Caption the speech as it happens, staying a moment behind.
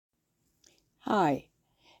Hi,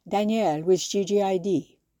 Danielle with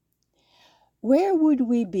GGID. Where would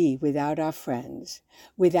we be without our friends,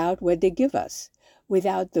 without what they give us,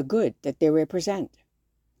 without the good that they represent?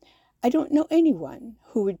 I don't know anyone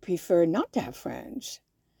who would prefer not to have friends.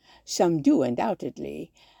 Some do,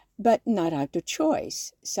 undoubtedly, but not out of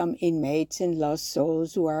choice. Some inmates and lost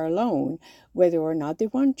souls who are alone, whether or not they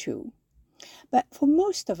want to. But for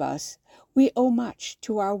most of us, we owe much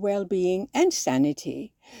to our well-being and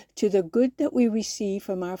sanity, to the good that we receive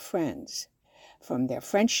from our friends, from their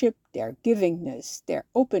friendship, their givingness, their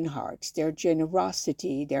open hearts, their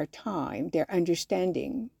generosity, their time, their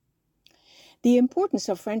understanding. The importance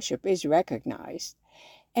of friendship is recognized,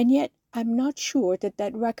 and yet I'm not sure that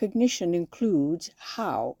that recognition includes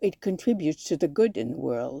how it contributes to the good in the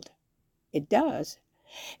world. It does.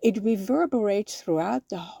 It reverberates throughout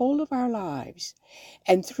the whole of our lives,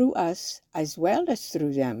 and through us, as well as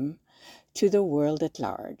through them, to the world at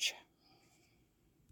large.